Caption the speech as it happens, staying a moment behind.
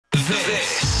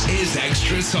This is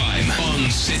Extra Time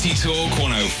on City Talk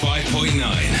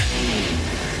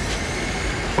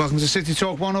 105.9. Welcome to City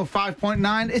Talk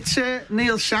 105.9. It's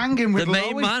Neil Sangin with The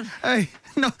main Lowy. man. Hey,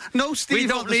 no Steve. We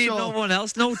don't need no one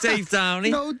else. No Dave Downey.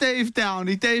 No Dave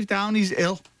Downey. Dave Downey's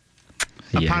ill.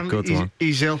 Yeah, Apparently good one.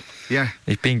 He's ill. Yeah.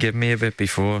 He's been giving me a bit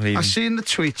before. I seen the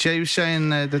tweet. He was saying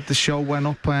that the show went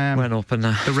up. Went up and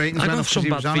the ratings I went got up some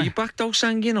bad feedback though,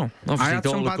 Sang. You know, obviously had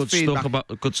all some the bad good feedback.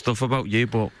 good stuff about you,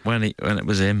 but when it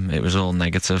was him, it was all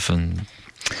negative and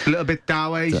a little bit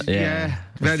dour. Yeah.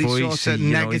 Very voice, sort of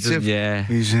you know, negative.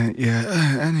 He's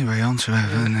Anyway, on to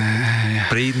heaven.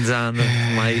 breathing down the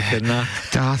mic and that.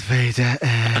 Darth Vader.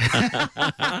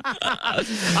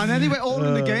 And anyway, all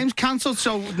in the games cancelled,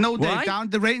 so no Dave Why? Down.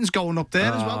 The rating's going up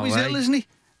there as well. He's right. ill, isn't he?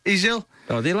 He's ill.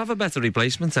 Oh, they'll have a better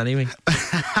replacement anyway.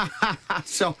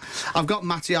 So I've got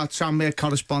Matty, our Tranmere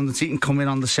correspondent. He can come in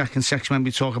on the second section when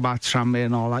we talk about Tranmere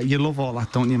and all that. You love all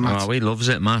that, don't you, Matt? Oh, he loves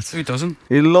it, Matt. Who doesn't?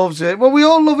 He loves it. Well, we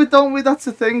all love it, don't we? That's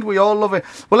the thing. We all love it.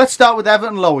 Well, let's start with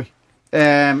Everton, Lowy.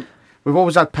 We've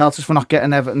always had pelters for not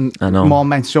getting Everton more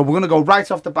men. So we're going to go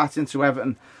right off the bat into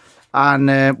Everton.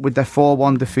 And with their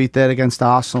 4-1 defeat there against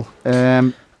Arsenal.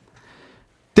 Did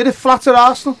it flatter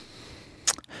Arsenal?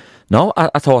 No,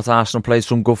 I thought Arsenal played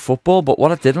some good football, but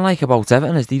what I didn't like about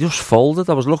Everton is they just folded.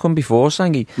 I was looking before,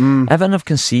 Sangy. Everton have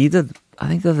conceded, I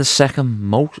think they're the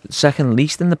second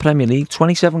least in the Premier League.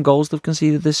 27 goals they've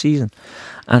conceded this season.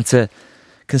 And to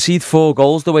concede 4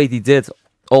 goals the way they did,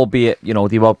 albeit, you know,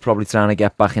 they were probably trying to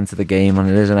get back into the game, and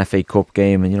it is an FA Cup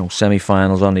game, and, you know,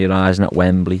 semi-finals on the horizon at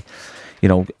Wembley. You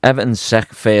know, Everton's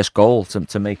first goal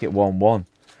to make it 1-1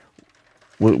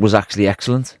 was actually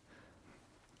excellent.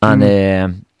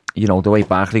 And, you know, the way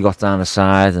Barkley got down the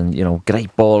side and, you know,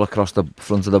 great ball across the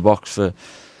front of the box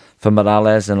for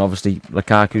Morales, and obviously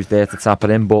Lukaku's there to tap it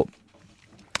in, but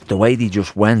the way they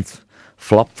just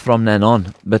flopped from then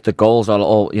on. But the goals are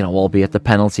all, you know, albeit the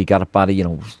penalty, Gareth Barry, you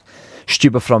know,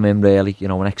 stupid from him really, you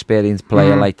know, an experienced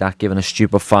player like that giving a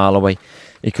stupid foul away.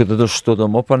 He could have just stood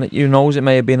him up, and who knows, it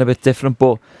may have been a bit different,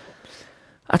 but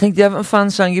I think the Everton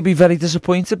fans saying you'd be very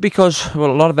disappointed because,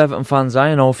 well, a lot of Everton fans,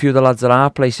 I know a few of the lads at our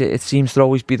place, it seems to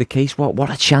always be the case. What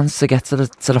a chance to get to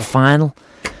the final,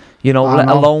 you know, let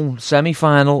alone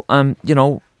semi-final, and, you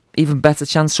know, even better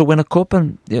chance to win a cup,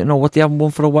 and, you know, what they haven't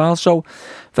won for a while. So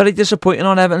very disappointing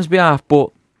on Everton's behalf,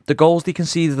 but the goals they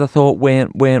conceded, I thought,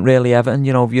 weren't really Everton.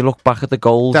 You know, if you look back at the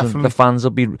goals, and the fans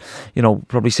will be, you know,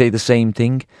 probably say the same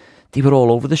thing. They were all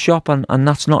over the shop, and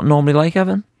that's not normally like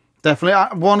Everton.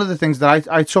 Definitely. One of the things that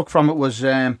I took from it was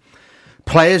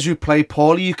players who play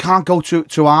poorly. You can't go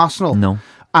to Arsenal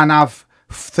and have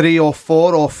 3 or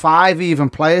 4 or 5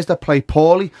 even players that play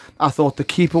poorly. I thought the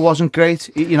keeper wasn't great.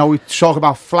 You know, we talk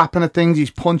about flapping at things, he's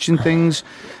punching things.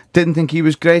 Didn't think he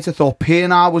was great. I thought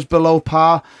Pienaar was below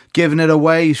par, giving it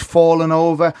away. He's fallen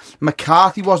over.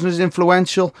 McCarthy wasn't as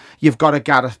influential. You've got a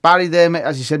Gareth Barry there,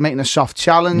 as you said, making a soft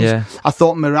challenge. Yeah. I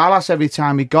thought Morales, every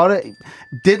time he got it,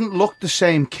 didn't look the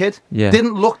same kid. Yeah.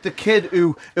 Didn't look the kid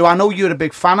who I know you're a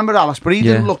big fan of Morales, but he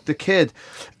didn't look the kid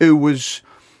who was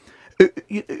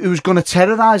going to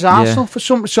terrorise Arsenal for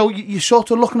some. So you're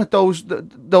sort of looking at those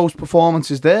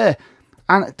performances there.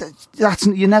 And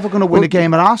you're never going to win a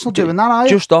game at Arsenal doing that, are you?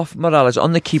 Just off Morales,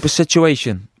 on the keeper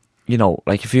situation, you know,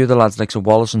 like a few of the lads, like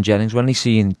Wallace and Jennings, when he's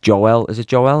seeing Joel, is it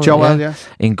Joel? Joel,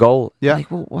 in goal. Yeah.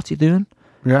 Like, well, what's he doing?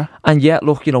 Yeah. And yet,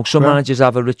 look, you know, some managers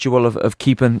have a ritual of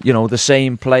keeping, you know, the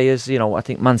same players. You know, I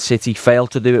think Man City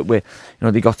failed to do it with, you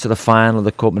know, they got to the final of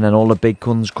the cup and then all the big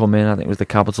guns come in. I think it was the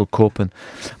Capital Cup.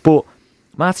 But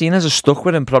Martinez has stuck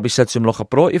with him, probably said to him, look, I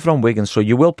brought you from Wigan, so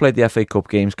you will play the FA Cup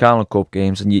games, Carling Cup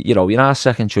games, and you know, you're our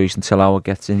second choice until Howard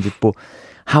gets injured. But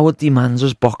Howard demands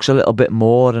us box a little bit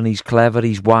more, and he's clever,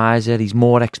 he's wiser, he's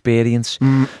more experienced.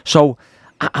 So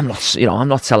I'm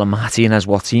not telling Martinez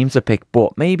what team to pick,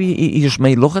 but maybe he just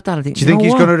may look at that and think, do you think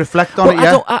he's going to reflect on it?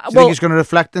 Yeah. Do you think he's going to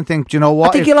reflect and think, do you know what?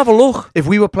 I think he'll have a look. If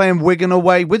we were playing Wigan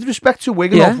away, with respect to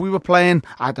Wigan, or if we were playing,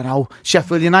 I don't know,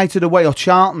 Sheffield United away or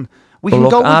Charlton, we can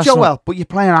go with Arsenal, Joel, but you're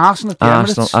playing Arsenal at the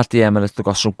Emirates. At the Emirates, they've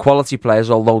got some quality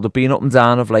players, although they've been up and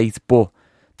down of late, but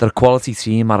they're a quality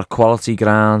team, at a quality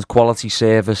ground, quality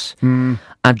service. I'm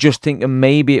just thinking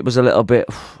maybe it was a little bit,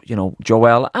 you know,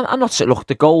 Joel. I'm not saying, look,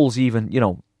 the goals even, you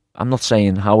know, I'm not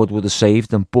saying Howard would have saved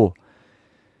them, but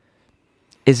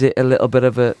is it a little bit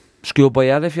of a schoolboy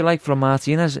error, if you like, from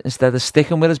Martinez, instead of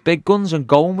sticking with his big guns and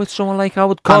going with someone like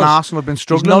Howard? And Arsenal have been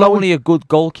struggling. He's not only a good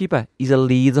goalkeeper, he's a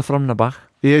leader from the back.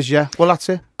 He is, yeah. Well, that's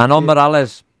it. And on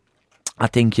Morales, I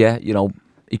think, you know,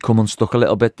 he come unstuck a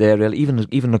little bit there, really.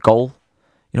 Even the goal,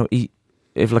 you know,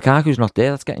 if Lukaku's not there,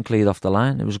 that's getting cleared off the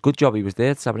line. It was a good job he was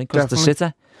there to have it in, because it's the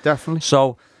City. Definitely.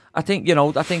 So I think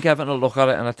Everton will look at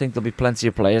it, and I think there'll be plenty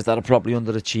of players that are probably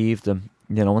underachieved, and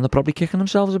they're probably kicking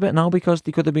themselves a bit now because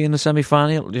they could have been in the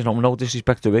semi-final. No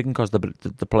disrespect to Wigan because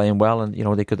they're playing well, and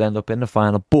they could end up in the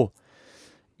final. But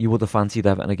you would have fancied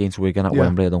Everton against Wigan at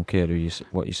Wembley. I don't care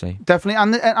what you say.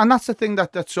 Definitely, and that's the thing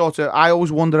that sort of I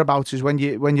always wonder about is when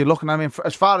you're looking. I mean,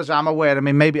 as far as I'm aware, I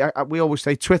mean, maybe we always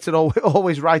say Twitter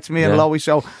always writes me and Lowy.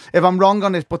 So if I'm wrong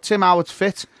on this, but Tim Howard's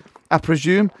fit, I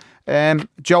presume.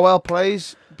 Joel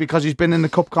plays because he's been in the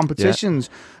cup competitions,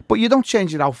 but you don't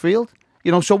change it outfield.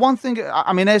 So one thing,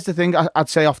 I mean, here's the thing I'd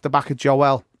say off the back of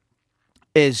Joel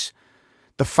is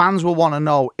the fans will want to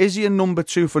know, is he a number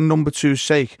 2 for number 2's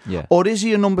sake? Yeah. Or is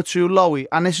he a number 2 Lowy?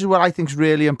 And this is what I think is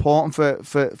really important for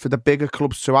the bigger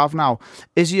clubs to have now.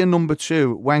 Is he a number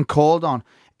 2 when called on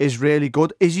is really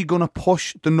good? Is he going to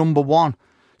push the number 1?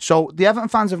 So the Everton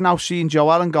fans have now seen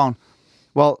Joel and gone,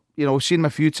 well, we've seen him a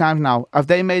few times now. Have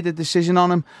they made a decision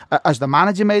on him? Has the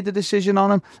manager made a decision on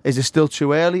him? Is it still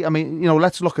too early? I mean,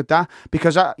 let's look at that.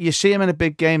 Because you see him in a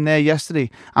big game there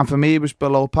yesterday, and for me, it was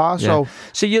below par. Yeah.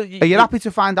 So are you happy to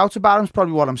find out about him? Is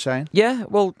probably what I'm saying. Yeah,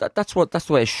 well, that's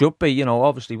the way it should be.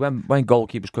 Obviously, when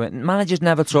goalkeepers come in, managers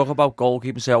never talk about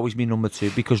goalkeepers, say always be number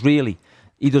 2, because really,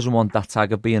 he doesn't want that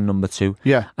tag of being number 2.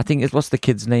 Yeah. I think what's the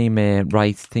kid's name?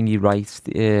 Richard Wright.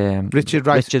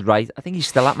 Richard Wright. I think he's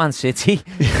still at Man City.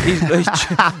 He's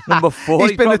number 4.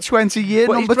 He's been a 20-year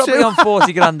number 2. He's probably on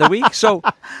 40 grand a week. So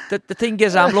the thing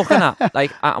is, I'm looking at,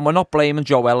 and we're not blaming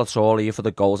Joel at all here for the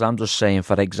goals. I'm just saying,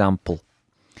 for example,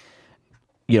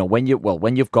 when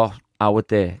you've got Howard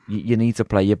there, you need to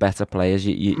play your better players.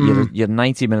 You're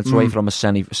 90 minutes away from a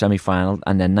semi-final,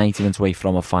 and then 90 minutes away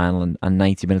from a final, and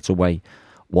 90 minutes away,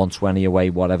 120 away,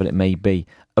 whatever it may be,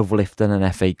 of lifting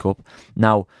an FA Cup.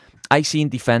 Now, I seen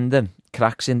defending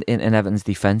cracks in Everton's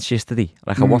defence yesterday.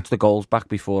 I watched the goals back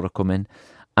before I come in,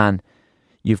 and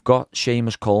you've got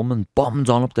Seamus Coleman bombed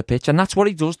on up the pitch, and that's what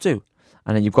he does do.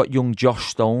 And then you've got young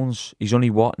Josh Stones. He's only,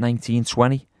 19,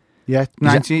 20? Yeah,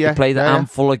 19, He played a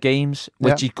handful of games,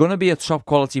 which he's going to be a top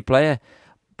quality player.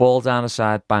 Ball down the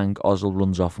side, bang, Ozil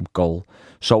runs off and goal.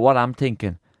 So what I'm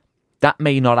thinking, that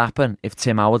may not happen if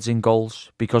Tim Howard's in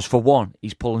goals, because for one,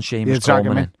 he's pulling Seamus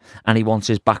Coleman in, and he wants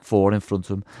his back four in front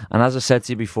of him. And as I said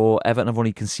to you before, Everton have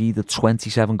only conceded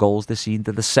 27 goals this season.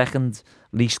 They're the second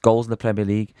least goals in the Premier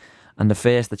League, and the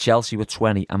first, the Chelsea, with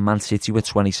 20, and Man City with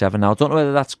 27. Now, I don't know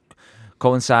whether that's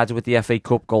coincides with the FA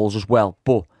Cup goals as well,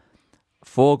 but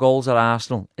 4 goals at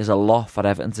Arsenal is a lot for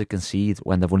Everton to concede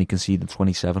when they've only conceded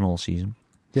 27 all season.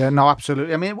 Yeah, no,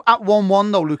 absolutely. I mean, at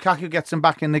 1-1 though, Lukaku gets him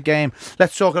back in the game.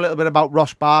 Let's talk a little bit about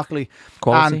Ross Barkley.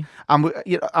 Quality.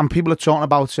 And people are talking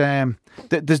about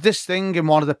there's this thing in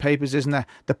one of the papers, isn't there?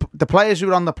 The players who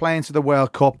are on the plane to the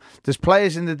World Cup, there's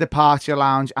players in the departure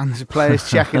lounge and there's players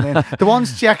checking in. The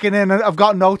ones checking in have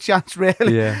got no chance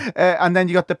really. Yeah. And then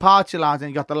you got departure lounge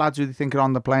and you got the lads who they think are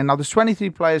on the plane. Now there's 23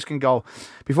 players can go.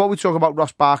 Before we talk about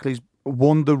Ross Barkley's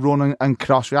wonder run and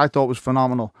cross, which I thought was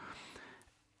phenomenal.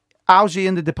 How's he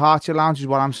in the departure lounge is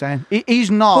what I'm saying.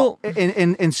 He's not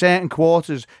in certain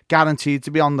quarters guaranteed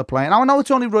to be on the plane. Now I know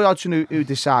it's only Roy Hodgson who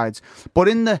decides, but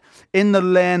in the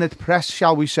learned press,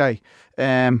 shall we say,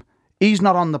 he's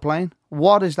not on the plane.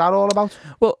 What is that all about?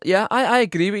 Well, yeah, I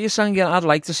agree with you, Sangy. I'd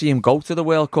like to see him go to the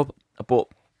World Cup, but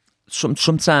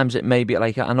sometimes it may be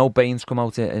like, I know Baines come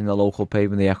out in the local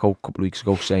paper in the Echo a couple of weeks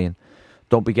ago saying,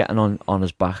 don't be getting on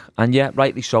his back. And yeah,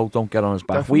 rightly so, don't get on his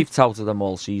back. Definitely. We've touted him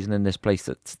all season in this place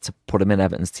to put him in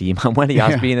Everton's team. And when he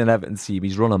has been in Everton's team,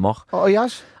 he's run amok. Oh, he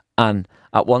has? And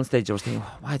at one stage I was thinking,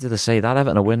 why did they say that?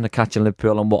 Everton are winning, they're catching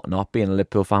Liverpool and whatnot, being a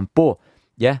Liverpool fan. But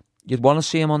yeah, you'd want to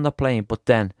see him on the plane. But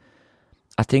then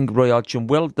I think Roy Hodgson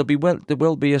there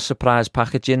will be a surprise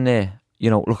package in there.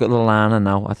 Look at Lallana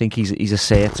now. I think he's a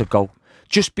set to go.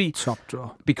 Just be top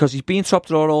draw. Because he's been top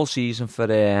draw all season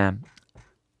for...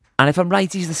 and if I'm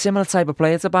right, he's the similar type of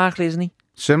player to Barkley, isn't he?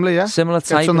 Similar, yeah. Similar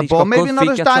type. Gets on the ball. Maybe not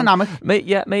as dynamic.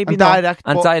 Maybe and not. Direct,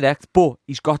 direct, but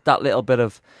he's got that little bit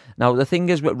of... Now, the thing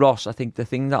is with Ross, I think the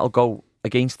thing that'll go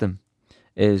against him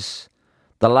is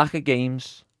the lack of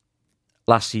games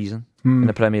last season in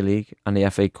the Premier League and the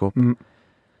FA Cup.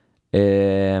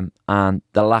 And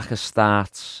the lack of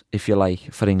starts, if you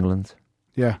like, for England.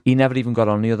 Yeah. He never even got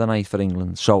on the other night for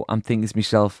England. So I'm thinking to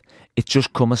myself, it's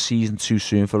just come a season too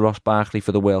soon for Ross Barkley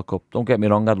for the World Cup. Don't get me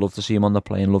wrong, I'd love to see him on the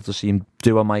plane, love to see him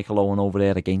do a Michael Owen over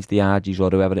there against the Argies or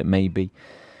whoever it may be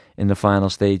in the final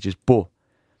stages. But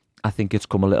I think it's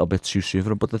come a little bit too soon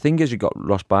for him. But the thing is, you got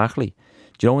Ross Barkley.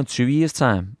 Do you know in 2 years'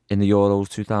 time, in the Euros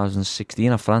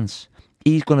 2016 of France,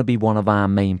 he's going to be one of our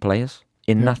main players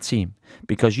in that team.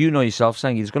 Because you know yourself,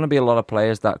 saying there's going to be a lot of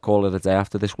players that call it a day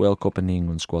after this World Cup in the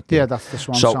England squad. Yeah, that's the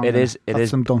swan so song. It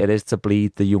is to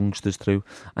bleed the youngsters through.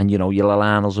 And, you know, your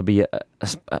Lallana's will be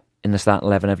in the starting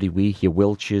 11 every week. Your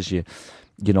Wiltshires,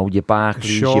 you know, your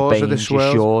Barclays, your Baines,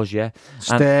 your Shaws, yeah.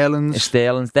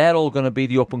 Sterlings. They're all going to be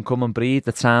the up-and-coming breed.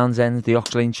 The Townsends, the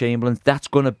Oxlade-Chamberlains. That's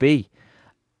going to be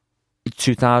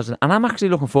 2000, and I'm actually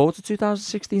looking forward to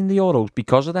 2016, the Euros,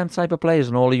 because of them type of players,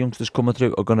 and all the youngsters coming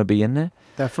through are going to be in there.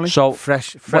 Definitely. So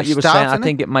fresh what you were start, saying, I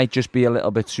think it might just be a little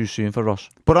bit too soon for Ross.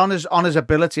 But on his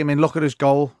ability, I mean, look at his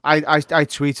goal. I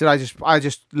tweeted, I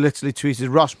just literally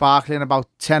tweeted Ross Barkley and about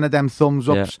 10 of them thumbs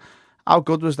ups. Yeah. How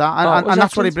good was that? And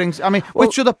that's what he brings. I mean,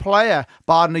 which other player,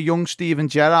 barring a young Steven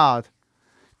Gerrard,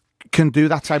 can do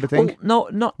that type of thing? Well,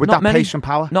 not that many, pace and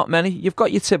power. Not many. You've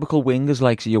got your typical wingers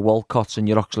like your Walcotts and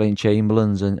your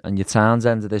Oxlade-Chamberlains and your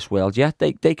Townsends of this world. Yeah,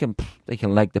 they can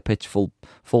leg the pitch full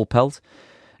pelt.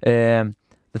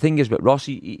 The thing is with Ross,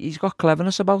 he's got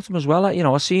cleverness about him as well. You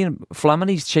know, I've seen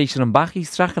Flamini, he's chasing him back,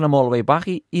 he's tracking him all the way back.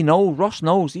 Ross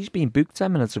knows he's been booked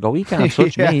 10 minutes ago. He can't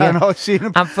touch me. Yeah. I know, I've seen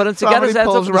him. And for him to get his head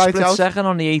up to the split second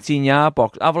on the 18-yard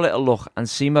box, have a little look and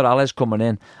see Morales coming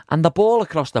in, and the ball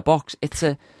across the box, it's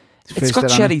got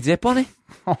cherry dip on it.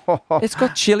 It's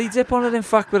got chili dip on it, in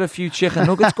fact, with a few chicken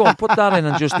nuggets. Go and put that in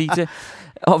and just eat it.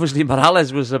 Obviously,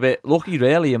 Morales was a bit lucky,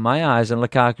 really, in my eyes, and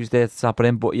Lukaku's there to tap it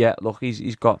in. But yeah, look,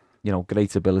 he's got, you know,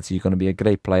 great ability. He's going to be a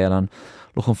great player, and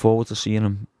looking forward to seeing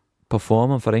him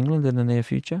performing for England in the near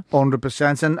future.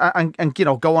 100%. And you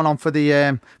know, going on for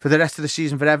the rest of the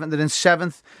season for Everton, they're in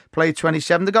 7th, played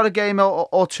 27. They got a game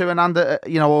or two in hand,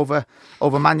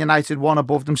 over Man United, one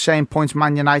above them, same points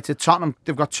Man United. Tottenham,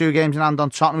 they've got 2 games in hand on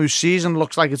Tottenham, whose season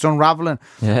looks like it's unravelling.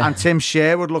 Yeah. And Tim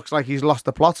Sherwood looks like he's lost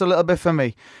the plot a little bit for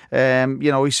me.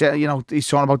 You know, he said, you know, he's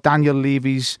talking about Daniel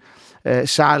Levy's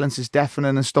silence is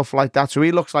deafening and stuff like that, so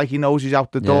he looks like he knows he's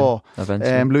out the door.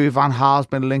 Louis van Gaal's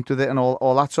been linked with it and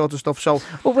all that sort of stuff. So,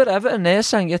 well, with Everton, they're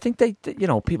saying, I think they, you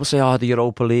know, people say, the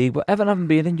Europa League, but Everton haven't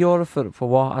been in Europe for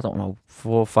what, I don't know,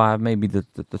 4 or 5, maybe the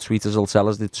tweeters will tell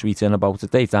us. They tweet in about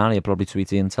it. Dave Downey will probably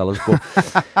tweet in and tell us, but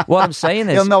what I'm saying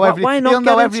is, why not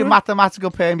get every mathematical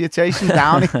permutation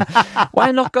down. Why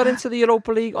not get into the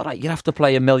Europa League? All right, you have to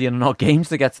play 1 million and odd games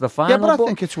to get to the final. Yeah, but I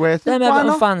think it's worth it. Them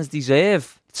Everton fans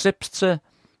deserve trips to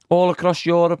all across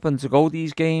Europe and to go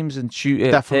these games and shoot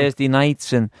Thursday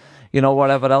nights and, you know,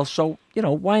 whatever else. So, you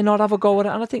know, why not have a go at it?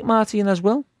 And I think Martinez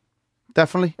will.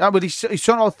 Definitely. But he's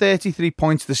trying out 33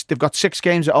 points. They've got 6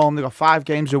 games at home. They've got 5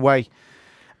 games away.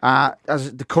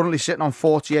 As they're currently sitting on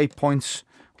 48 points.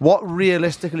 What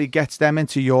realistically gets them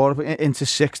into Europe, into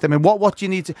 6th? I mean, what do you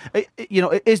need to... You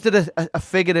know, is there a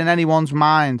figure in anyone's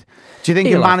mind? Do you think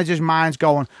your manager's mind's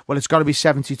going, well, it's got to be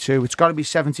 72, it's got to be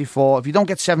 74. If you don't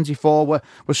get 74, we're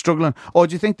struggling. Or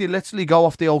do you think they literally go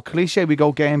off the old cliche, we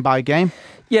go game by game?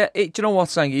 Yeah, do you know what,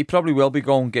 Sangy? He probably will be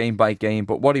going game by game,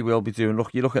 but what he will be doing,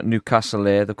 look, you look at Newcastle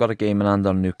there, they've got a game in hand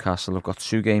on Newcastle, they've got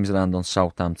 2 games in hand on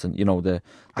Southampton. You know, the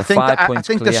 5 points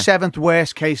I think clear. The 7th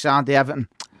worst case, aren't they, Everton?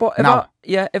 But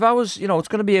if I was, you know, it's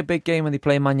going to be a big game when they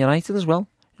play Man United as well.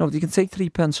 You know, you can take 3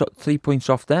 points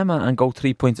off them and go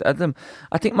 3 points at them.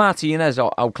 I think Martinez,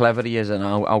 how clever he is and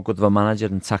how good of a manager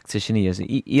and tactician he is,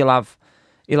 he'll have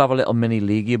a little mini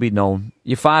league. He'll be known.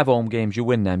 Your 5 home games, you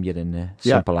win them, you're in there.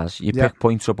 Simple as. You pick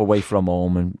points up away from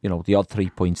home, and you know the odd 3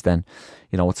 points. Then,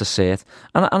 you know, it's a set.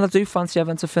 And I do fancy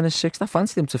Everton to finish 6th. I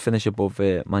fancy them to finish above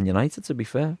Man United. To be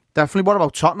fair, definitely. What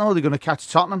about Tottenham? Are they going to catch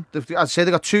Tottenham? I'd say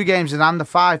they've got 2 games in hand, the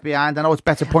 5 behind. I know it's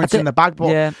better points in the bag,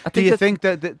 but do you think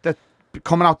that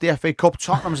coming out the FA Cup,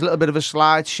 Tottenham's a little bit of a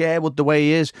slide? Sherwood the way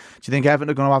he is. Do you think Everton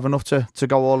are going to have enough to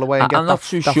go all the way and get I'm not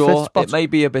too sure. It may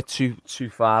be a bit too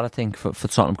far, I think, for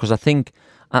Tottenham, because I think,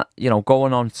 you know,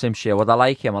 going on Tim Sherwood, I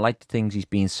like him. I like the things he's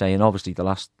been saying. Obviously, the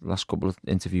last couple of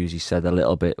interviews, he said a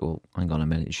little bit, well, hang on a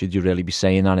minute, should you really be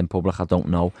saying that in public? I don't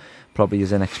know. Probably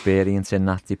his inexperience in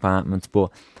that department,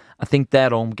 but I think their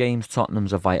home games,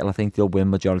 Tottenham's are vital. I think they'll win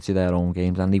majority of their own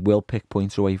games, and they will pick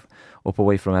points away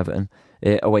from Everton.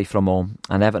 Away from home,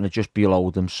 and Everton are just below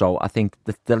them. So I think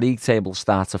the league table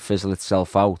starts to fizzle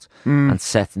itself out and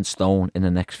set in stone in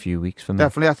the next few weeks for me.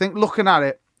 Definitely. I think looking at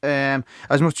it,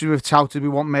 as much as we've touted we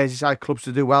want Merseyside clubs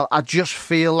to do well, I just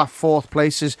feel that 4th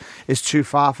place is too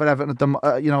far for Everton.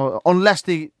 You know, unless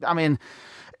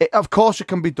of course it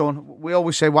can be done. We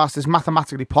always say, whilst it's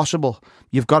mathematically possible,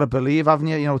 you've got to believe, haven't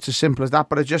you? You know, it's as simple as that.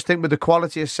 But I just think with the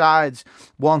quality of sides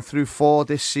 1 through 4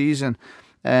 this season,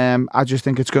 I just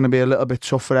think it's going to be a little bit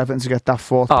tough for Everton to get that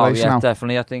 4th place now.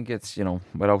 Definitely. I think it's, you know,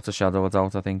 without a shadow of a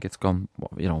doubt, I think it's gone,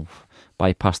 you know,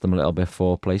 bypassed them a little bit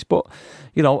for place. But,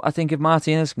 you know, I think if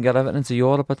Martinez can get Everton to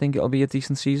Europe, I think it'll be a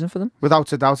decent season for them.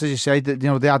 Without a doubt, as you say, that, you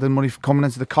know, they added money coming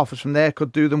into the coffers from there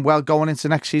could do them well going into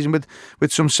next season with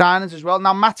some signings as well.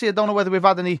 Now, Matty, I don't know whether we've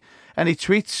had any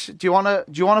tweets. Do you want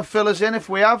to fill us in if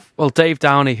we have? Well, Dave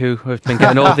Downey, who has been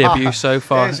getting all the abuse so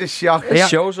far. It's a shock. It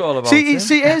shows all about See,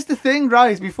 here's the thing,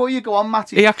 right? Before you go on,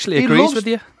 Matty, he actually agrees with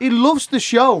you. He loves the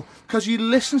show because he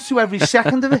listens to every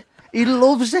second of it. He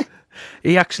loves it.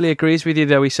 He actually agrees with you,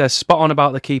 though. He says, spot on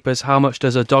about the keepers. How much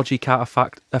does a dodgy cat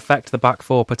affect the back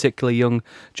four, particularly young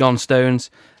John Stones?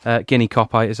 Guinea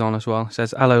Copite is on as well. He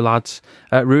says, hello, lads.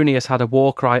 Rooney has had a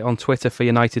war cry on Twitter for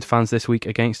United fans this week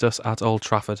against us at Old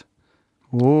Trafford.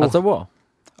 Ooh. That's a what?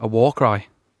 A war cry.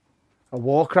 A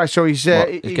war cry. So he's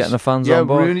getting the fans on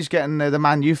board. Rooney's getting the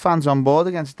Man U fans on board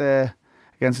against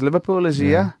Liverpool, is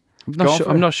he? Yeah.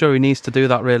 I'm not sure he needs to do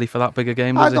that really for that big a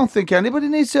game. I don't think anybody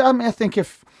needs to. I mean, I think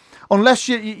unless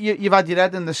you've had your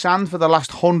head in the sand for the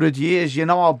last 100 years, you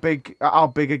know how big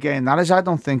a game that is. I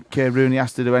don't think Rooney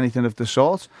has to do anything of the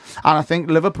sort. And I think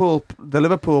the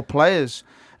Liverpool players,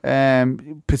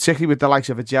 particularly with the likes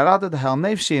of a Gerrard at the helm,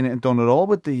 they've seen it and done it all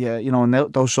with the in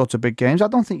those sorts of big games. I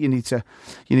don't think you need to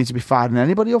be firing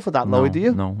anybody up for that, Louis, do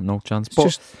you? No chance.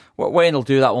 But Wayne will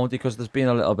do that, won't he? Because there's been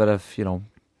a little bit of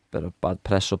bit of bad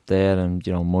press up there, and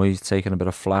Moyes taking a bit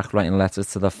of flack, writing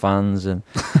letters to the fans, and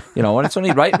and it's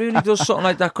only right Rooney does something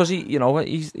like that because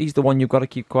he's the one you've got to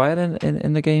keep quiet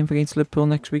in the game against Liverpool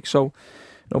next week. So,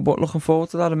 but looking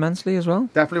forward to that immensely as well.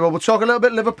 Definitely. Well, we'll talk a little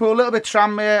bit Liverpool, a little bit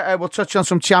Tranmere. We'll touch on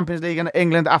some Champions League in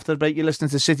England after the break. You're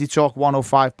listening to City Talk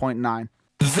 105.9.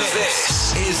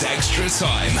 This is Extra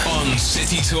Time on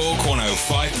City Talk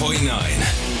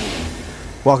 105.9.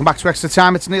 Welcome back to Extra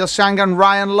Time. It's Neil Sang and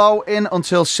Ryan Lowe in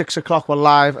until 6 o'clock. We're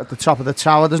live at the top of the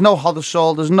tower. There's no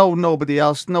Hoddesall. There's nobody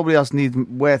else. Nobody else needs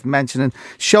worth mentioning.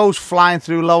 Show's flying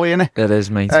through, Lowe, innit? It is,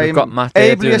 mate. We've got Matt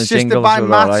there doing the jingles. By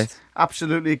Matt. Right.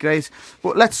 Absolutely great.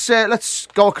 But let's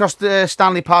go across the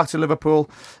Stanley Park to Liverpool.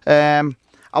 I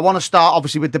want to start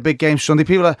obviously with the big game Sunday.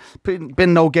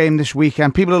 Been no game this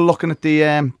weekend. People are looking at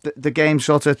the game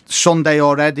sort of Sunday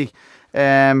already.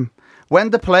 When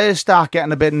the players start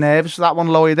getting a bit nervous for that one,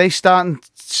 Lowy, they starting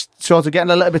sort of getting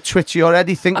a little bit twitchy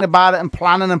already, thinking about it and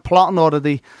planning and plotting, or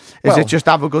is it just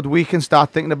have a good week and start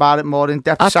thinking about it more in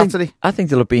depth Saturday? I think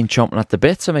they'll have been chomping at the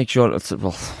bit to make sure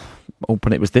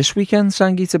hoping it was this weekend,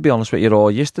 Sangi, to be honest with you, or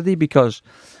yesterday, because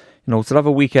to have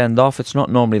a weekend off, it's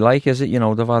not normally like, is it? They've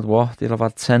had they'll have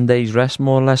had 10 days rest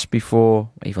more or less before,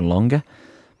 even longer,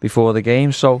 before the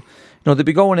game. So they'll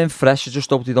be going in fresh. I just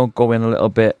hope they don't go in a little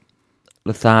bit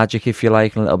lethargic, if you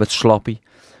like, and a little bit sloppy,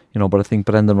 but I think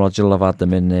Brendan Rodgers will have had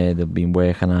them in there. They've been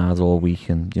working hard all week,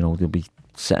 and they'll be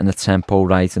setting the tempo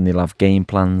right, and they'll have game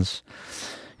plans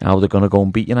how they're going to go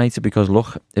and beat United. Because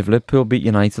look, if Liverpool beat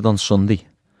United on Sunday,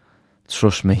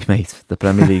 trust me, mate, the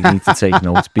Premier League needs to take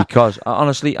notes, because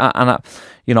honestly, I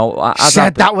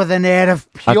said that with an air of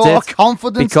pure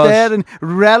confidence there and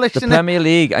relish the Premier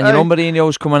League, and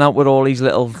Mourinho's coming out with all these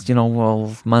little,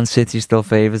 Man City still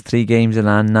favours, 3 games in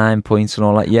hand, 9 points and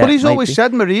all that. Yeah, but he's always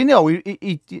said, Mourinho,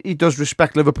 he does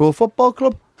respect Liverpool Football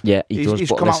Club. Yeah, he does. He's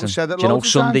but come listen, out and said it do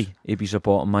Sunday he'd be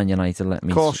supporting Man United, let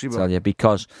me tell you,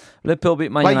 because Liverpool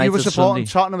beat Man United. You were supporting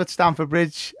Sunday. Tottenham at Stamford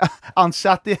Bridge on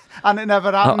Saturday, and it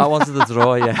never happened. I wanted to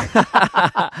draw,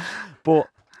 yeah. But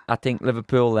I think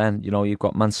Liverpool then, you've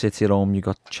got Man City at home, you've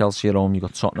got Chelsea at home, you've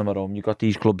got Tottenham at home, you've got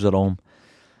these clubs at home.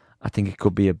 I think it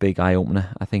could be a big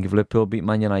eye-opener. I think if Liverpool beat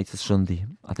Man United Sunday,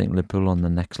 I think Liverpool on the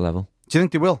next level. Do you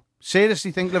think they will? Seriously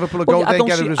think Liverpool will go there and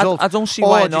get a result? I don't see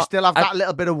why not. Or do you still have that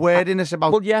little bit of wordiness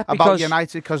about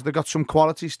United because they've got some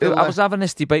quality still I was having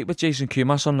this debate with Jason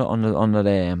Kumas on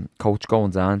the coach going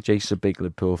down. Jason's a big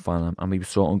Liverpool fan, and we were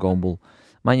sort of going, well,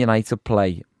 Man United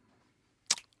play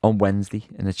on Wednesday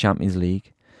in the Champions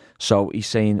League. So he's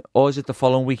saying, is it the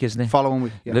following week, isn't it? Following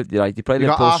week, yeah. Right, they play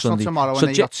Liverpool got Arsenal Sunday. Tomorrow, and then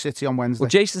you got City on Wednesday. Well,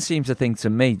 Jason seems to think to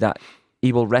me that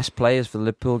he will rest players for the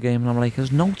Liverpool game, and I'm like,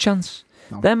 there's no chance.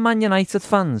 No. Them Man United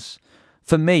fans,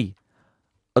 for me,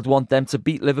 I'd want them to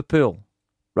beat Liverpool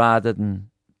rather than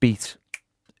beat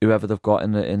whoever they've got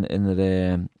in the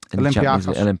Champions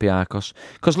League, Olympiacos.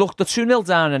 Because look, they're 2-0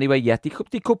 down anyway. Yet they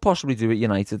could possibly do it.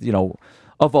 United,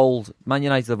 of old, Man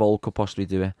United of old could possibly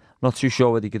do it. Not too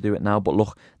sure whether they could do it now, but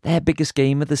look, their biggest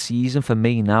game of the season for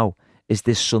me now is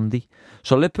this Sunday.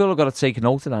 So Liverpool have got to take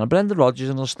note of that. And Brendan Rodgers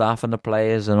and the staff and the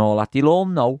players and all that, they'll all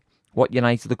know what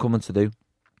United are coming to do.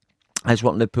 I just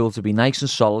want Liverpool to be nice and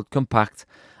solid, compact,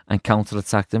 and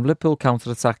counter-attack them. Liverpool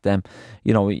counter-attack them.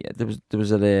 There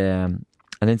was an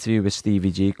interview with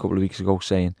Stevie G a couple of weeks ago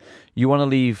saying, you want to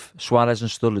leave Suarez and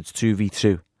Sturridge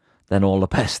 2v2, then all the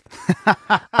best.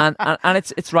 and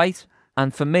it's right.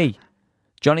 And for me,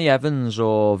 Johnny Evans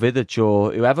or Vidic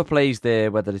or whoever plays there,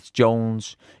 whether it's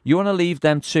Jones, you want to leave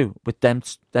them two with them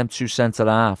two centre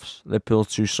halves, Liverpool's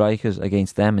two strikers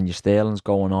against them, and your Sterling's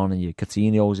going on, and your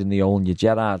Coutinho's in the hole, and your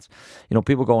Gerrards.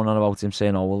 People going on about him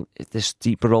saying, "Oh well, this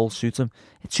deeper role suits him."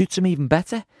 It suits him even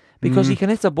better because he can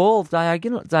hit a ball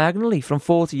diagonally from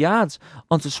 40 yards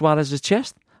onto Suarez's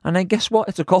chest. And then guess what?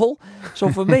 It's a goal. So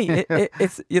for me,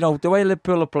 it's the way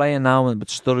Liverpool are playing now, and with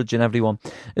Sturridge and everyone,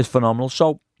 is phenomenal.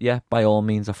 So yeah, by all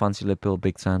means, I fancy Liverpool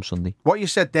big time Sunday. What you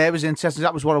said there was interesting.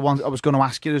 That was what I was going to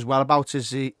ask you as well about.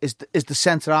 Is the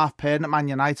centre half pairing at Man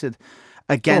United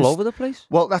against all over the place?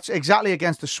 Well, that's exactly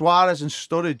against the Suarez and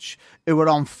Sturridge who were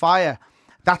on fire.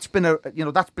 That's been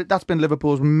that's been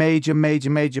Liverpool's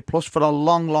major plus for a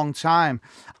long time,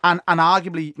 and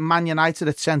arguably Man United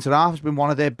at centre half has been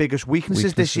one of their biggest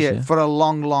weaknesses this year for a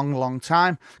long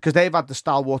time, because they've had the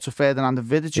stalwarts of Ferdinand and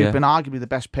Vidic, who've been arguably the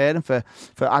best pairing for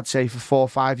I'd say for 4 or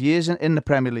 5 years in the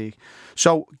Premier League.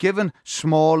 So given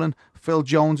Smalling, Phil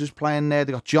Jones is playing there,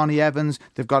 they've got Johnny Evans,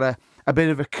 they've got a bit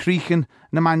of a creaking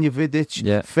Nemanja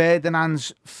Vidic,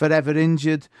 Ferdinand's forever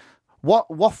injured. What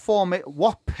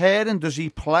pairing does he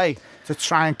play to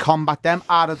try and combat them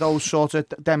out of those sort of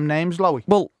them names, Lowy?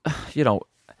 Well,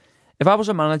 if I was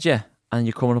a manager and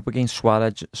you're coming up against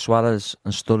Suarez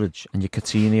and Sturridge and your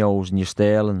Coutinho's and your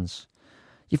Sterlings,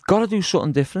 you've got to do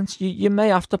something different. You may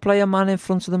have to play a man in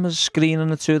front of them as a screen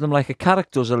and the two of them, like a Carrick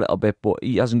does a little bit, but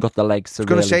he hasn't got the legs to. I was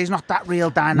going to say he's not that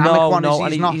real dynamic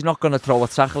one. He's not going to throw a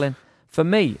tackle in. For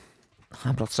me,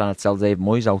 I'm not trying to tell Dave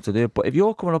Moyes how to do it, but if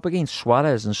you're coming up against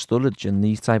Suarez and Sturridge and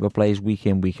these type of players week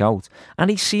in, week out, and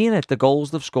he's seen it, the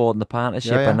goals they've scored in the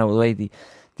partnership, and the way they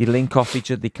link off each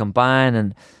other, they combine,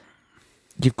 and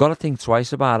you've got to think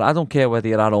twice about it. I don't care whether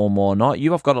you're at home or not.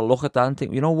 You have got to look at that and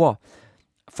think, you know what?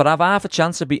 For have half a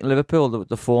chance of beating Liverpool,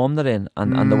 the form they're in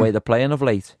and the way they're playing of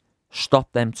late,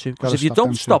 stop them too. Because if you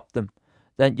don't stop them,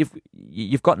 then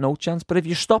you've got no chance. But if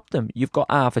you stop them, you've got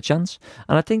half a chance.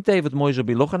 And I think David Moyes will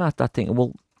be looking at that thinking,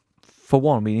 well, for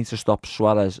one, we need to stop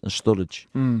Suarez and Sturridge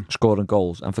scoring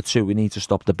goals. And for two, we need to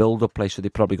stop the build-up play. So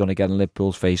they're probably going to get in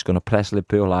Liverpool's face, going to press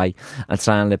Liverpool high and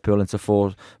try and Liverpool into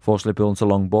force Liverpool into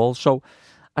long balls. So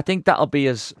I think that'll be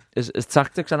his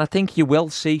tactics. And I think you will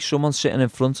see someone sitting in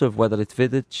front of, whether it's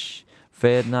Vidic,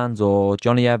 Ferdinand or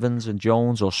Johnny Evans and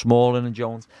Jones or Smalling and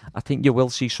Jones. I think you will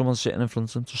see someone sitting in front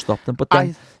of them to stop them. But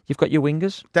then you've got your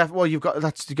wingers. You've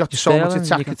got so much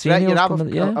attacking threat.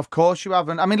 Of course you have.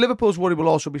 And I mean, Liverpool's worry will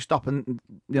also be stopping,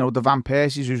 the Van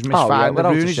Persies who's misfiring, the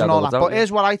Rooney's and all that. But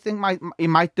here's what I think he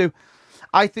might do.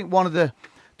 I think one of the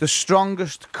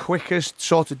strongest, quickest,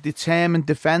 sort of determined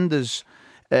defenders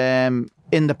in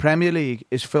the Premier League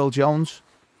is Phil Jones.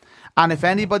 And if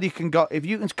anybody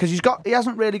because he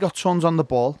hasn't really got tons on the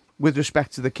ball with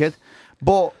respect to the kid,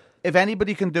 but if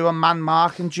anybody can do a man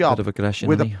marking job, bit of aggression,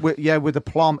 with a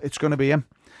plum, it's going to be him.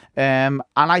 And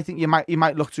I think you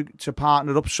might look to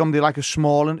partner up somebody like a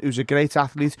Smalling, who's a great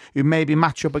athlete, who maybe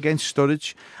match up against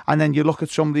Sturridge, and then you look at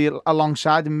somebody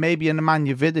alongside him, maybe in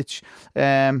Nemanja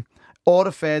Vidic, or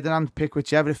a Ferdinand. Pick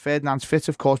whichever. If Ferdinand's fit,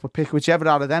 of course, but pick whichever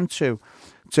out of them two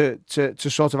to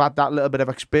sort of add that little bit of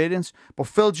experience. But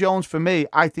Phil Jones, for me,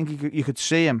 I think you could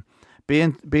see him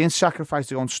being sacrificed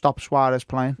to go and stop Suarez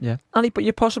playing. Yeah, but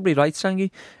you're possibly right, Sangi.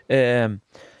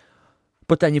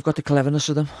 But then you've got the cleverness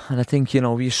of them, and I think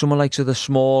you're someone like the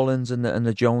Smallings and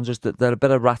the Joneses, that they're a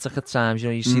bit erratic at times.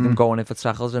 You see them going in for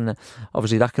tackles, and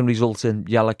obviously that can result in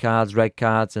yellow cards, red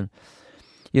cards, and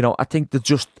I think they're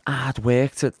just hard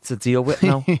work to deal with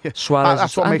now. Suarez,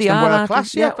 that's what makes them world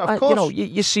class. Yeah, of course.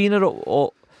 You've seen it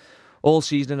all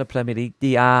season in the Premier League.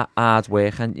 They are hard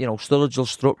work, and Sturridge will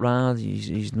strut round.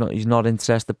 He's not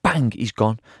interested. Bang, he's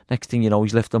gone. Next thing you know,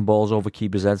 he's lifting balls over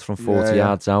keepers' heads from 40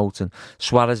 yards out, and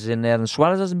Suarez is in there. And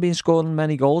Suarez hasn't been scoring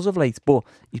many goals of late, but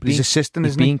he's assisting.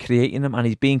 He's been creating them, and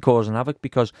he's been causing havoc.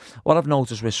 Because what I've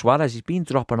noticed with Suarez, he's been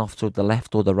dropping off to the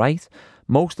left or the right,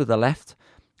 most of the left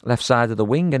side of the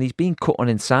wing, and he's been cutting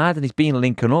inside, and he's been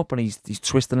linking up, and he's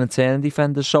twisting and turning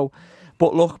defenders. So,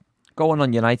 but look, going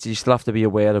on United, you still have to be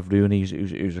aware of Rooney,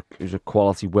 who's a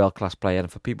quality, world-class player.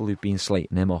 And for people who've been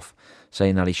slating him off,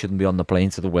 saying that he shouldn't be on the plane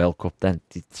to the World Cup, then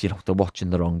they're watching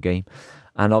the wrong game.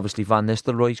 And obviously Van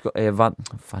Nistelrooy's got Van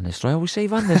Nistelrooy. I always say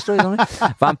Van Nistelrooy, don't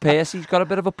I? Van Persie's got a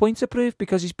bit of a point to prove,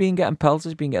 because he's been getting pelted,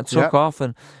 he's been getting took off,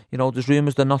 and there's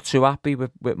rumours they're not too happy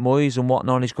with Moyes and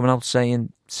whatnot. And he's coming out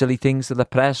saying silly things to the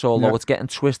press, although it's getting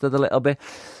twisted a little bit.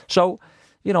 So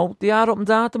they are up and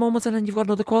down at the moment, and then you've got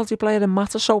another quality player in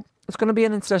Mata. So it's going to be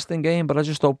an interesting game, but I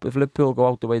just hope if Liverpool go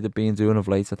out the way they've been doing of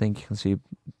late, I think you can see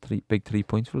big 3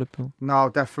 points for Liverpool. No,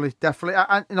 definitely.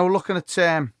 And looking at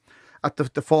at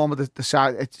the form of the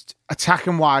side. It's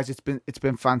attacking wise, it's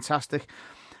been fantastic.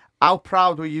 How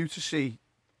proud were you to see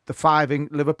the 5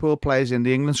 Liverpool players in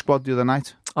the England squad the other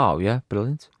night? Oh yeah,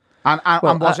 brilliant. And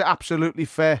was it absolutely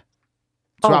fair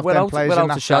to have them players in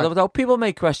that a shadow side? of a doubt. People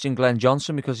may question Glenn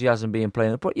Johnson because he hasn't been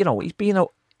playing, but he's been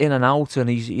in and out, and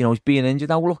he's being injured.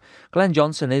 Now look, Glenn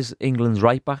Johnson is England's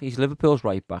right back. He's Liverpool's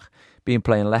right back, been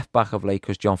playing left back of late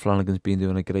because John Flanagan's been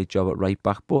doing a great job at right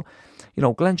back. But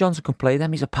Glenn Johnson can play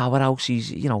them. He's a powerhouse.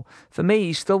 He's for me,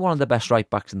 he's still one of the best right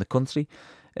backs in the country.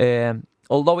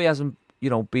 Although he hasn't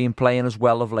been playing as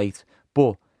well of late,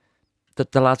 but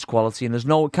the lad's quality, and there's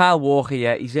no Kyle Walker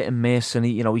yet. He's hit and miss, and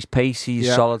he's pacey,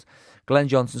 he's solid. Glenn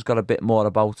Johnson's got a bit more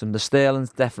about him. The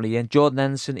Sterling's definitely in. Jordan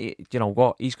Henderson,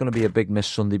 he's going to be a big miss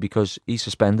Sunday because he's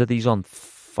suspended. He's on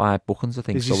 5 bookings, I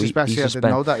think. He's suspended. He's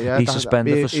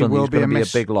suspended for Sunday. He's going to be a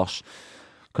big loss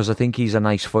because I think he's a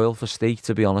nice foil for Steve,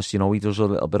 to be honest. He does a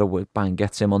little bit of work, bang,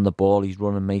 gets him on the ball. He's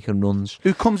running, making runs.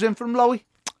 Who comes in for him, Lowy?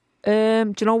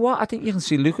 Do you know what? I think you can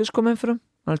see Lucas come in for him.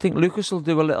 And I think Lucas will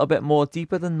do a little bit more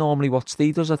deeper than normally what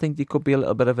Steve does. I think there could be a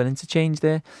little bit of an interchange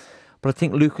there. But I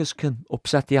think Lucas can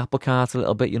upset the apple cart a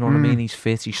little bit, you know what I mean? He's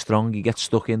fit, he's strong, he gets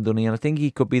stuck in, doesn't he? And I think he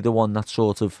could be the one that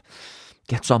sort of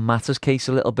gets on Mata's case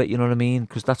a little bit, you know what I mean?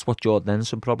 Because that's what Jordan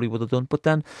Henderson probably would have done. But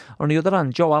then, on the other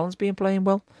hand, Joe Allen's been playing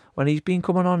well. When he's been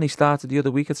coming on, he started the other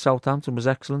week at Southampton, was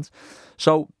excellent.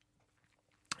 So,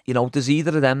 there's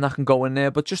either of them that can go in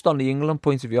there. But just on the England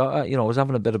point of view, I was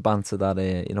having a bit of banter that,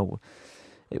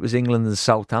 it was England and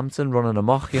Southampton running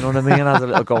amok, you know what I mean? I had a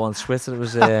little go on Twitter. It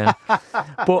was,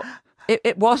 but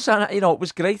it was, it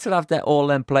was great to have all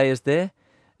them players there.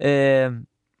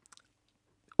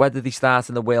 Whether they start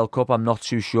in the World Cup, I'm not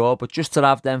too sure. But just to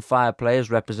have them 5 players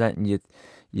representing your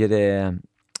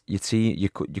team,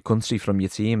 your country from your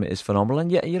team is phenomenal.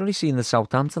 And you're only seeing the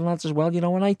Southampton lads as well,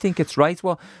 and I think it's right.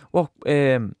 What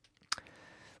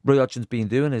Roy Hodgson's been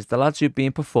doing is the lads who've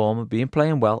been performing, been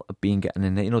playing well, have been getting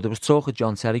in there. There was talk of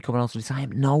John Terry coming out and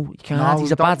saying, no, you can't, no,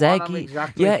 he's a bad egg.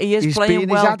 Exactly. Yeah, he is playing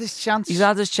well. He's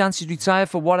had his chance. He's retired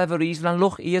for whatever reason. And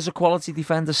look, he is a quality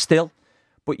defender still.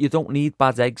 But you don't need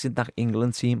bad eggs in that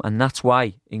England team, and that's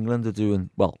why England are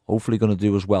doing well, hopefully going to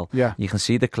do as well. Yeah. You can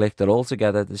see the click, they're all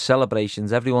together, the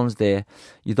celebrations, everyone's there.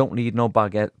 You don't need no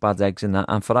bad eggs in that,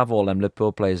 and for have all them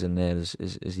Liverpool players in there is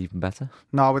even better.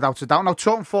 No, without a doubt. Now,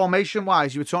 talking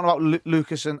formation-wise, you were talking about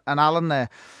Lucas and Allen there.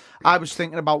 I was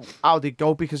thinking about how they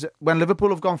go, because when Liverpool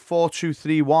have gone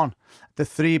 4-2-3-1, the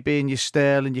 3 being your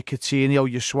Sterling, your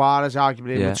Coutinho, your Suarez,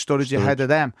 arguably, with Sturridge ahead of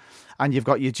them, and you've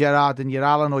got your Gerrard and your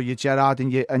Allen, or your Gerrard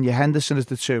and your Henderson as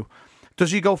the 2.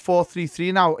 Does he go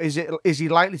 4-3-3 now? Is he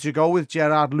likely to go with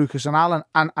Gerrard, Lucas and Allen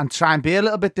and try and be a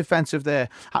little bit defensive there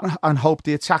and hope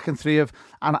the attacking 3 of...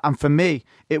 And for me,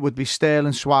 it would be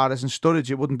Sterling, Suarez and Sturridge.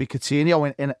 It wouldn't be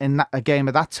Coutinho in a game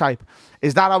of that type.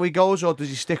 Is that how he goes, or does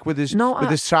he stick with his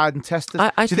tried and tested?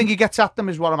 Do you think he gets at them,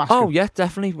 is what I'm asking? Oh, yeah,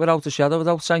 definitely, without a shadow,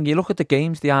 without saying. You look at the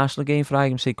games, the Arsenal game, for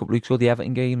argument's sake, a couple of weeks ago, the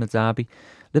Everton game, the Derby.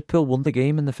 Liverpool won the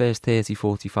game in the first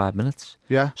 30-45 minutes.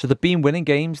 Yeah. So they've been winning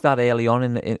games that early on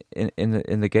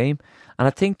in the game, and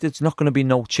I think there's not going to be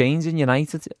no change in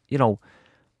United.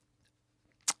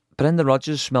 Brendan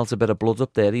Rodgers smelt a bit of blood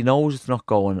up there. He knows it's not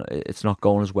going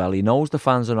as well. He knows the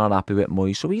fans are not happy with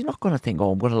Moyes, so he's not going to think,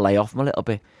 I'm going to lay off him a little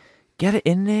bit. Get it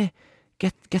in there.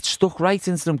 Get stuck right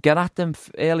into them, get at them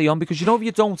early on, because if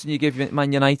you don't and you give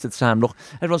Man United time, look,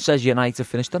 everyone says United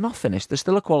finished, they're not finished. They're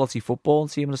still a quality football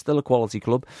team and they're still a quality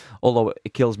club, although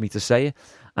it kills me to say it,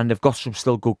 and they've got some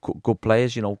still good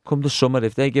players. Come the summer,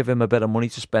 if they give him a bit of money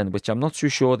to spend, which I'm not too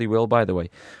sure they will, by the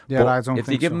way. Yeah, but I don't if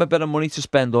think they give him a bit of money to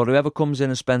spend, or whoever comes in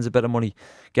and spends a bit of money,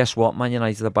 guess what? Man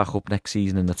United are back up next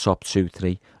season in the top 2,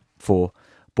 3, 4.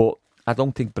 But I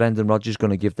don't think Brendan Rodgers is going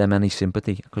to give them any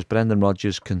sympathy, because Brendan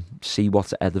Rodgers can see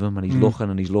what's ahead of him, and he's looking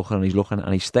and he's looking and he's looking,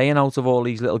 and he's staying out of all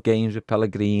these little games with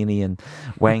Pellegrini and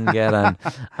Wenger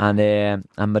and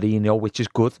Mourinho, which is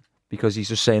good, because he's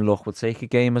just saying, look, we'll take a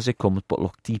game as it comes, but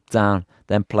look, deep down,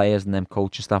 them players and them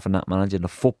coaching staff and that manager and the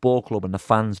football club and the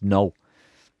fans know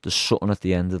there's something at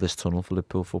the end of this tunnel for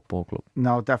Liverpool Football Club.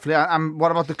 No, definitely. And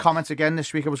what about the comments again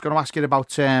this week? I was going to ask you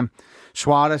about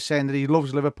Suarez saying that he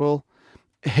loves Liverpool.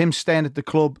 Him staying at the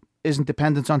club isn't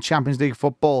dependent on Champions League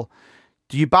football.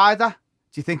 Do you buy that?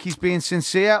 Do you think he's being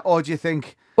sincere, or do you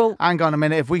think, well, hang on a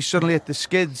minute, if we suddenly hit the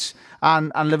skids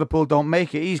and Liverpool don't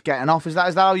make it, he's getting off? Is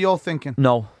that how you're thinking?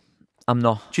 No, I'm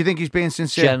not. Do you think he's being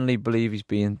sincere? Generally believe he's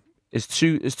being. His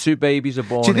two babies are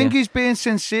born. Do you think here. he's being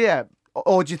sincere,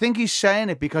 or do you think he's saying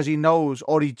it because he knows,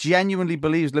 or he genuinely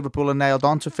believes Liverpool are nailed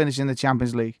on to finishing the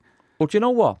Champions League? Well, do you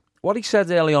know what? What he said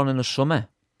early on in the summer,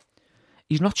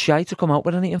 he's not shy to come out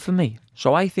with anything for me.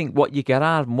 So I think what you get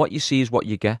out of him, what you see is what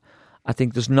you get. I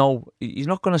think he's not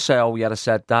going to say, oh, yeah, I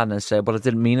said that, and say, but I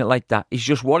didn't mean it like that. It's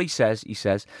just what he says.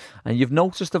 And you've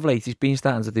noticed of late, he's been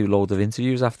starting to do loads of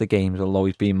interviews after games, although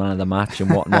he's been man of the match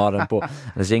and whatnot. But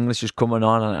his English is coming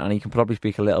on, and he can probably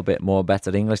speak a little bit more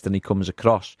better English than he comes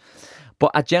across.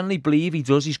 But I generally believe he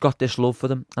does. He's got this love for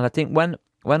them. And I think when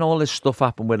all this stuff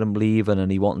happened with him leaving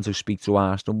and he wanting to speak to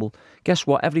Arsenal, well, guess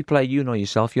what? Every player, you know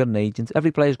yourself, you're an agent.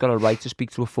 Every player's got a right to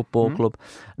speak to a football club.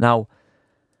 Now,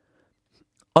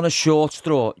 on a short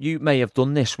straw, you may have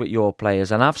done this with your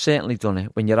players, and I've certainly done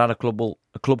it. When you're at a club,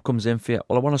 a club comes in for you,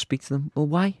 well, I want to speak to them. Well,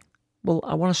 why? Well,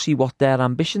 I want to see what their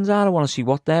ambitions are. I want to see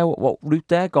what route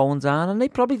they're going down. And they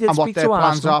probably did speak to Arsenal. And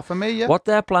what their plans are for me, yeah. What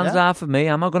their plans are for me.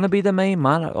 Am I going to be the main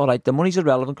man? All right, the money's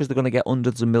irrelevant because they're going to get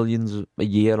hundreds of millions a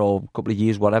year or a couple of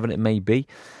years, whatever it may be.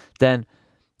 But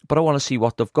I want to see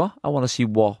what they've got. I want to see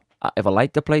if I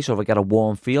like the place or if I get a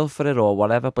warm feel for it or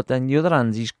whatever. But then the other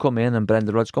hand, he's come in and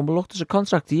Brendan Rodgers gone, well, look, there's a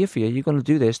contract here for you. You're going to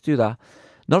do this, do that.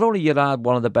 Not only you're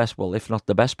one of the best, well, if not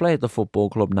the best player at the football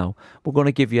club now, we're going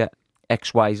to give you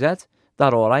X, Y, Z.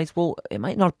 That all right? Well, it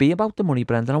might not be about the money,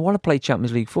 Brendan. I want to play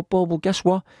Champions League football. Well, guess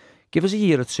what? Give us a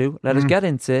year or two. Let us get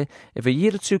into it. If a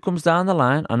year or two comes down the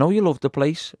line, I know you love the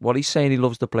place. What he's saying, he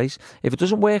loves the place. If it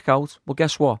doesn't work out, well,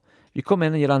 guess what? You come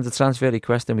in and you're under transfer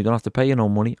request and we don't have to pay you no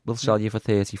money. We'll sell you for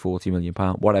 30, 40 million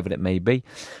pounds, whatever it may be.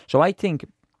 So I think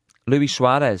Luis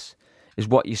Suarez is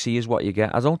what you see is what you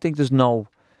get. I don't think there's no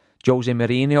Jose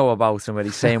Mourinho about him where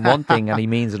he's saying one thing and he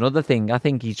means another thing. I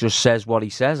think he just says what he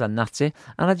says and that's it.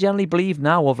 And I generally believe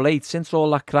now of late, since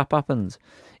all that crap happened,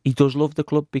 he does love the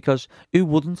club because who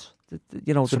wouldn't?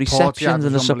 The receptions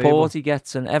and the support he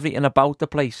gets and everything about the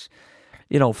place.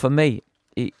 For me,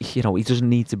 he doesn't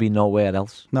need to be nowhere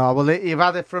else. No, well, you've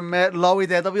had it from Lowy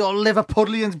there. There'll be all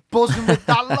Liverpudlians buzzing with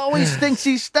that. Lowy thinks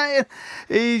he's staying.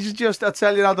 He's just, I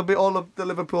tell you now, there'll be all of the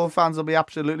Liverpool fans will be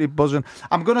absolutely buzzing.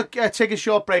 I'm going to take a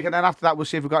short break, and then after that, we'll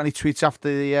see if we've got any tweets after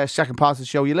the second part of the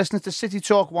show. You're listening to City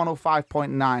Talk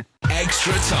 105.9.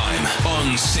 Extra time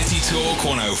on City Talk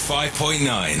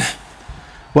 105.9.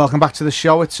 Welcome back to the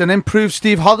show. It's an improved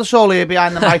Steve Hoddesall here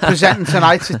behind the mic presenting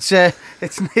tonight.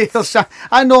 It's Neil.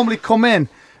 I normally come in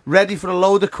ready for a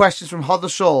load of questions from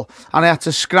Hoddesall, and I had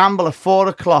to scramble at 4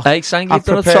 o'clock. Hey, Sang, you've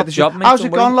done a top job, mate. How's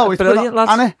it gone, Lo? Brilliant,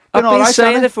 lads. I've been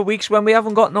saying it for weeks when we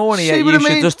haven't got no one here. You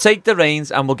should just take the reins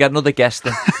and we'll get another guest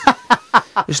in.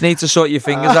 Just need to sort your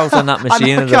fingers out on that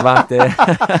machine in the back there.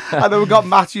 I know we've got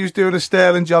Matthews doing a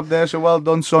sterling job there, so well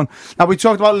done, son. Now, we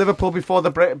talked about Liverpool before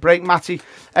the break, Matty.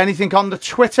 Anything on the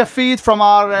Twitter feed from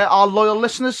our loyal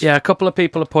listeners? Yeah, a couple of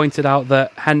people have pointed out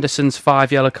that Henderson's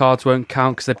 5 yellow cards won't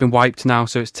count because they've been wiped now,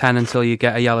 so it's 10 until you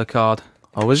get a yellow card.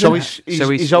 Oh, is so he?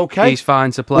 He's okay? He's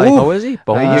fine to play. Ooh, oh, is he?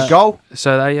 There you go.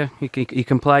 So there you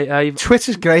can play.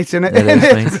 Twitter's great, isn't it?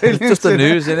 It's just the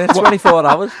news, isn't it? 24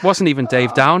 hours. Wasn't even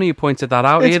Dave Downey who pointed that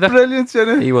out it's either. It's brilliant,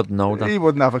 isn't it? He wouldn't know that. He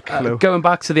wouldn't have a clue. Going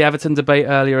back to the Everton debate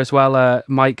earlier as well,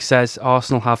 Mike says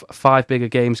Arsenal have 5 bigger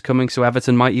games coming, so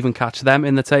Everton might even catch them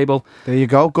in the table. There you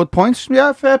go. Good points.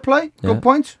 Yeah, fair play. Good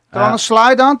points. They're on a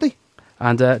slide, aren't they?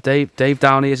 And Dave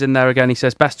Downey is in there again. He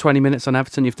says, best 20 minutes on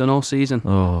Everton you've done all season.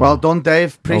 Oh. Well done,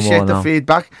 Dave. Appreciate the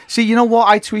feedback. See, you know what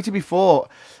I tweeted before?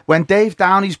 When Dave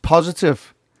Downey's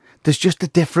positive, there's just a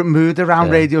different mood around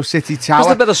Radio City Tower.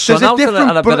 There's a bit of sun out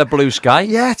and a bit of blue sky.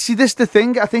 Yeah, see, this is the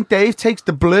thing. I think Dave takes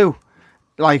the blue,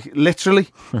 like, literally.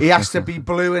 He has to be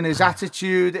blue in his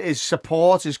attitude, his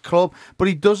support, his club. But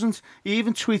he doesn't. He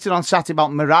even tweeted on Saturday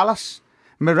about Mirallas,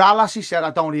 he said, I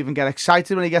don't even get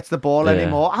excited when he gets the ball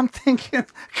anymore. I'm thinking,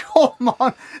 come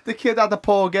on, the kid had a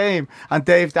poor game and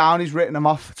Dave Downey's written him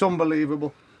off. It's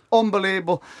unbelievable.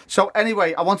 Unbelievable. So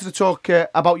anyway, I wanted to talk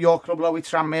about your club, Lowy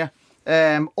Tranmere.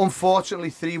 Unfortunately,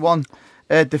 3-1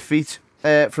 defeat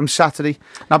from Saturday.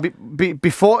 Now,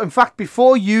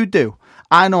 before you do,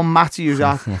 I know Matty, who's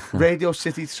our Radio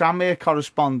City Tranmere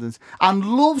correspondent and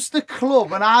loves the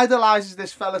club and idolises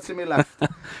this fella to my left.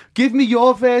 Give me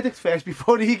your verdict first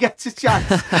before he gets a chance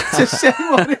to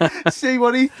say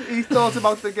what he thought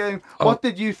about the game. What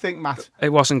did you think, Matt?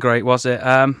 It wasn't great, was it?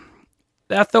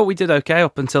 I thought we did okay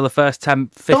up until the first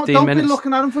 10, 15 minutes. Don't be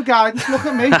looking at him for guidance. Look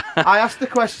at me. I asked the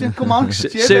question. Come on. As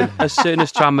soon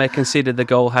as Tranmere conceded the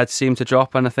goal, heads seemed to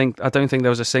drop, and I don't think there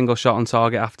was a single shot on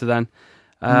target after then.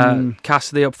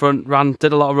 Cassidy up front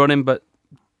did a lot of running, but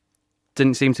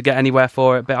didn't seem to get anywhere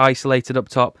for it. A bit isolated up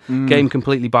top. Game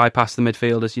completely bypassed the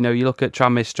midfielders. You look at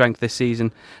Tranmere's strength this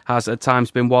season has at times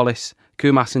been Wallace,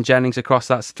 Koumas and Jennings across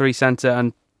that 3 centre,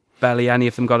 and barely any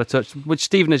of them got a touch, which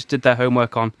Stevenage did their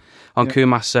homework on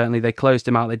Koumas. Certainly they closed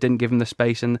him out, they didn't give him the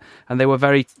space, and they were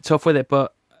very tough with it,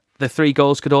 but the 3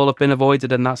 goals could all have been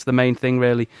avoided, and that's the main thing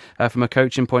really from a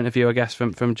coaching point of view, I guess,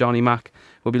 from Johnny Mack.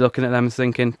 We'll be looking at them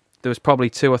thinking, there was probably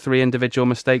 2 or 3 individual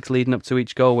mistakes leading up to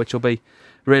each goal, which will be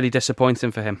really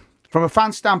disappointing for him. From a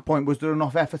fan standpoint, was there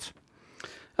enough effort?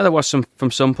 There was some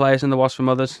from some players, and there was from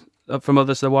others. From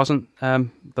others, there wasn't. But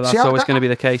that's always going to be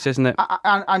the case, isn't it?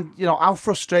 And you know, how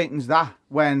frustrating is that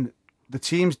when the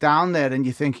team's down there and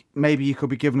you think maybe you could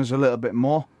be giving us a little bit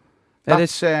more?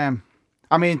 That's, I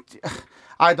mean,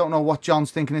 I don't know what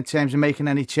John's thinking in terms of making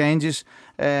any changes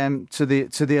to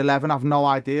the 11. I've no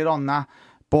idea on that.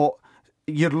 But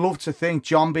you'd love to think,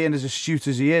 John being as astute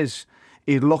as he is,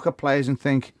 he'd look at players and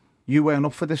think, you weren't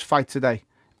up for this fight today.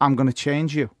 I'm going to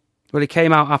change you. Well, he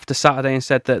came out after Saturday and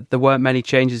said that there weren't many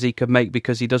changes he could make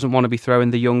because he doesn't want to be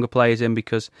throwing the younger players in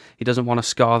because he doesn't want to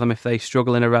scar them if they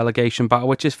struggle in a relegation battle,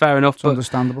 which is fair enough. It's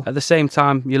understandable. At the same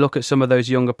time, you look at some of those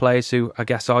younger players who, I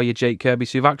guess, are your Jake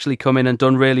Kirby's, who've actually come in and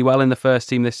done really well in the first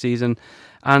team this season.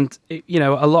 And, you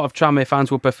know, a lot of Tranmere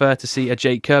fans would prefer to see a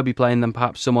Jake Kirby playing than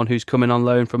perhaps someone who's coming on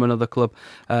loan from another club,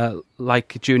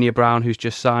 like Junior Brown, who's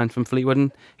just signed from Fleetwood.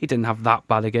 And he didn't have that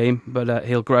bad a game, but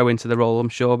he'll grow into the role, I'm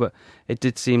sure. But it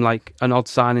did seem like an odd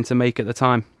signing to make at the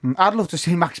time. I'd love to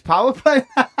see Max Power play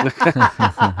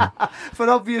for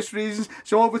obvious reasons.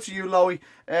 So over to you, Lowy.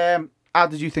 How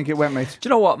did you think it went, mate? Do you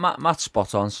know what? Matt's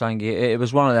spot on, Sangy. It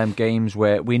was one of them games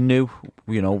where we knew,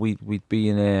 you know, we'd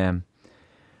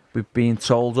been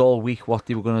told all week what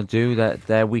they were going to do,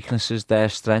 their weaknesses, their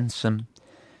strengths, and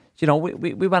you know,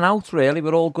 we went out really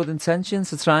with all good intentions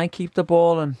to try and keep the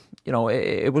ball, and you know,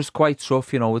 it was quite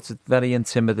tough. You know, it's a very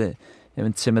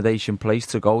intimidation place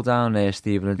to go down there,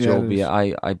 Stephen and Joby. Yeah,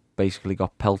 I basically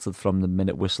got pelted from the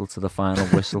minute whistle to the final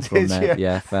whistle from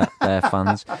their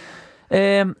fans.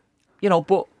 You know,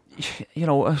 but you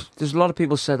know, there's a lot of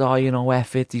people said, oh, you know,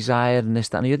 effort, desire, and this,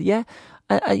 that, and the other. Yeah,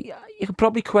 you can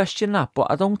probably question that, but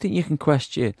I don't think you can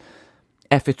question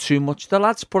effort too much. The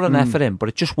lads put an effort in, but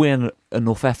it just weren't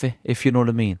enough effort, if you know what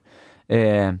I mean.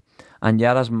 And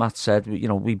yeah, as Matt said, you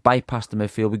know, we bypassed the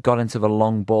midfield. We got into the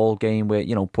long ball game where,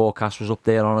 you know, poor Cass was up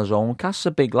there on his own. Cass is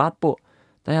a big lad, but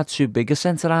they had 2 bigger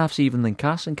centre-halves even than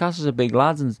Cass, and Cass is a big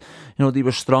lad, and, you know, they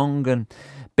were strong and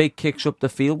big kicks up the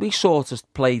field. We sort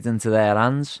of played into their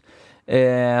hands.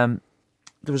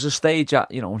 There was a stage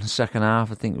at, you know, in the second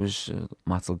half, I think it was,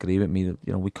 Matt will agree with me, that,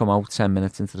 you know, we come out 10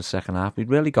 minutes into the second half, we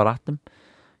really got at them.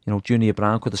 You know, Junior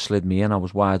Brown could have slid me in, I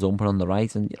was wide open on the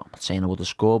right, and, you know, I'm not saying I would have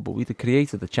scored, but we'd have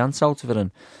created a chance out of it, and,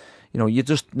 you know, you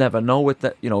just never know with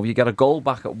that, you know, if you get a goal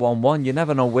back at 1-1, you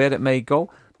never know where it may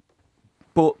go.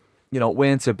 But, you know, it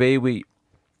weren't to be,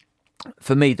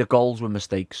 for me, the goals were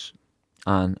mistakes,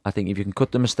 and I think if you can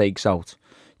cut the mistakes out,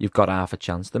 you've got half a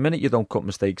chance. The minute you don't cut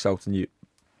mistakes out and you're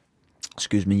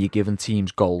giving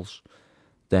teams goals,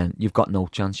 then you've got no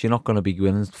chance. You're not going to be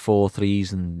winning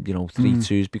 4-3s and, you know,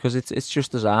 3-2s because it's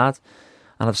just as hard.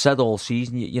 And I've said all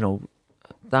season, you know,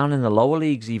 down in the lower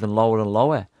leagues, even lower and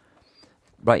lower,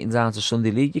 right down to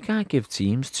Sunday League, you can't give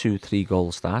teams 2-3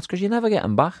 goal starts because you never get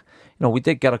them back. You know, we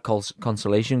did get a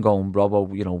consolation goal, and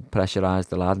Robbo, you know, pressurised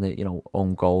the lad, and, you know,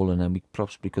 own goal, and then we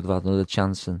possibly could have had another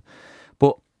chance.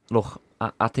 But look,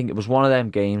 I think it was one of them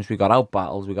games. We got out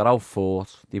battled, we got out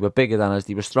fought. They were bigger than us,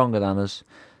 they were stronger than us.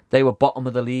 They were bottom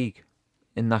of the league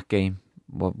in that game.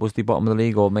 Was the bottom of the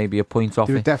league, or maybe a point off?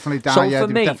 They were definitely down. So yeah, for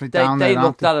me, they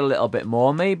looked at it a little bit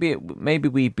more. Maybe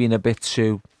we've been a bit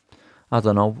too, I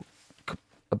don't know,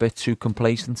 a bit too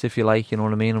complacent, if you like. You know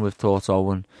what I mean? And we've thought,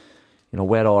 oh, and you know,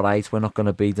 we're all right. We're not going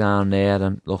to be down there.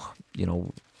 And look, you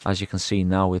know, as you can see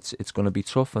now, it's going to be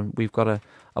tough, and we've got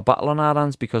a battle on our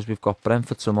hands because we've got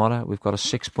Brentford tomorrow, we've got a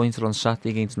 6-pointer on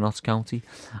Saturday against Notts County,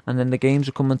 and then the games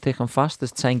are coming thick and fast.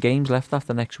 There's 10 games left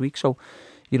after next week, so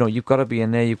you know, you've got to be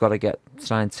in there, you've got to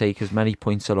try and take as many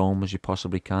points at home as you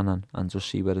possibly can, and just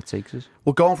see where it takes us.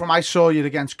 Well, going from, I saw you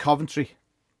against Coventry,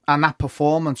 and that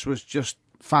performance was just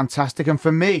fantastic, and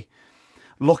for me,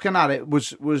 looking at it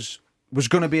was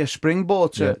going to be a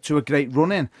springboard to a great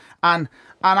run in, and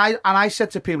I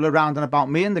said to people around and about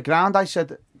me in the ground, I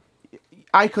said,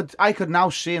 I could now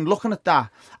see, and looking at that,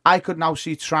 I could now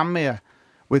see Tranmere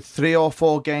with 3 or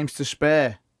 4 games to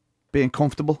spare being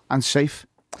comfortable and safe.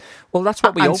 Well, that's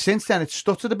what we hoped. And since then, it's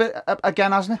stuttered a bit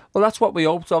again, hasn't it? Well, that's what we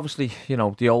hoped. Obviously, you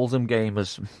know, the Oldham game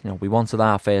was, you know, we wanted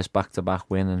our first back-to-back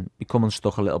win, and we come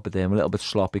unstuck a little bit there, a little bit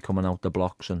sloppy coming out the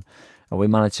blocks, and we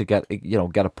managed to get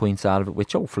a point out of it,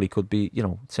 which hopefully could be, you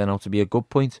know, turn out to be a good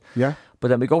point. Yeah. But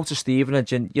then we go to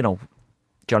Stevenage, and, you know,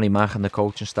 Johnny Mack and the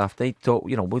coaching staff, they thought,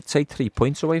 you know, we'd take 3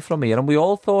 points away from here, and we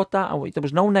all thought that, and there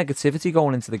was no negativity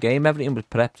going into the game. Everything was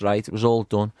prepped right, it was all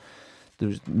done. There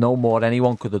was no more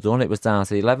anyone could have done. It was down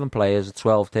to the 11 players,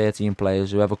 12, 13 players,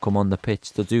 whoever come on the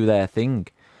pitch to do their thing.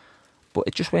 But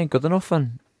it just weren't good enough,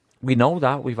 and we know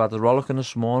that. We've had a rollicking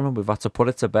this morning. We've had to put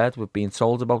it to bed. We've been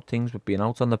told about things. We've been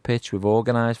out on the pitch. We've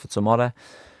organised for tomorrow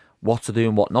what to do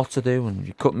and what not to do. And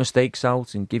you cut mistakes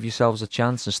out and give yourselves a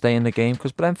chance and stay in the game.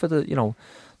 Because Brentford,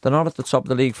 they're not at the top of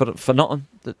the league for nothing.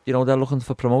 They're looking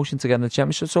for promotion to get in the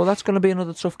Championship. So that's going to be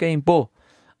another tough game. But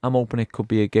I'm hoping it could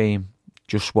be a game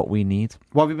just what we need.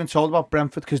 What have you been told about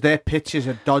Brentford? Because their pitch is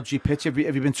a dodgy pitch. Have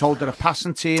you been told they're a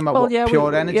passing team?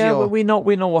 Pure energy? Yeah, we know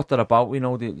what they're about. We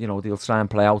know they'll try and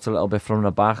play out a little bit from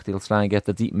the back. They'll try and get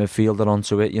the deep midfielder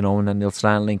onto it, and then they'll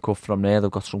try and link up from there.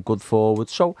 They've got some good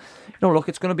forwards. So, look,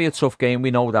 it's going to be a tough game.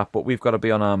 We know that, but we've got to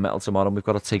be on our mettle tomorrow. And we've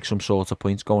got to take some sort of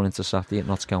points going into Saturday at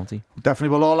Notts County.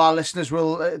 Definitely. Well, all our listeners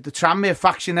will, the Tranmere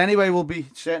faction anyway, will be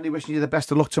certainly wishing you the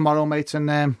best of luck tomorrow, mate.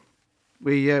 And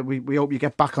we hope you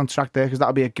get back on track there, because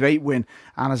that'll be a great win.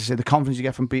 And as I say, the confidence you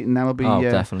get from beating them will be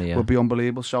will be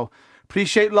unbelievable. So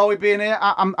appreciate Lowy being here.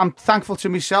 I'm thankful to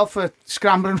myself for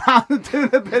scrambling around and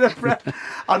doing a bit of prep,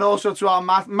 and also to our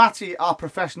Matty, our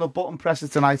professional button presser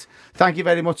tonight. Thank you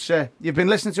very much, sir. You've been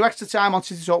listening to Extra Time on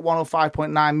City Talk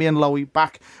 105.9. Me and Lowy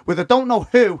back with I don't know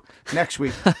who next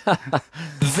week.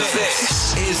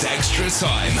 This is Extra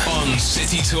Time on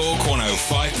City Talk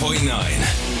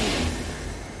 105.9.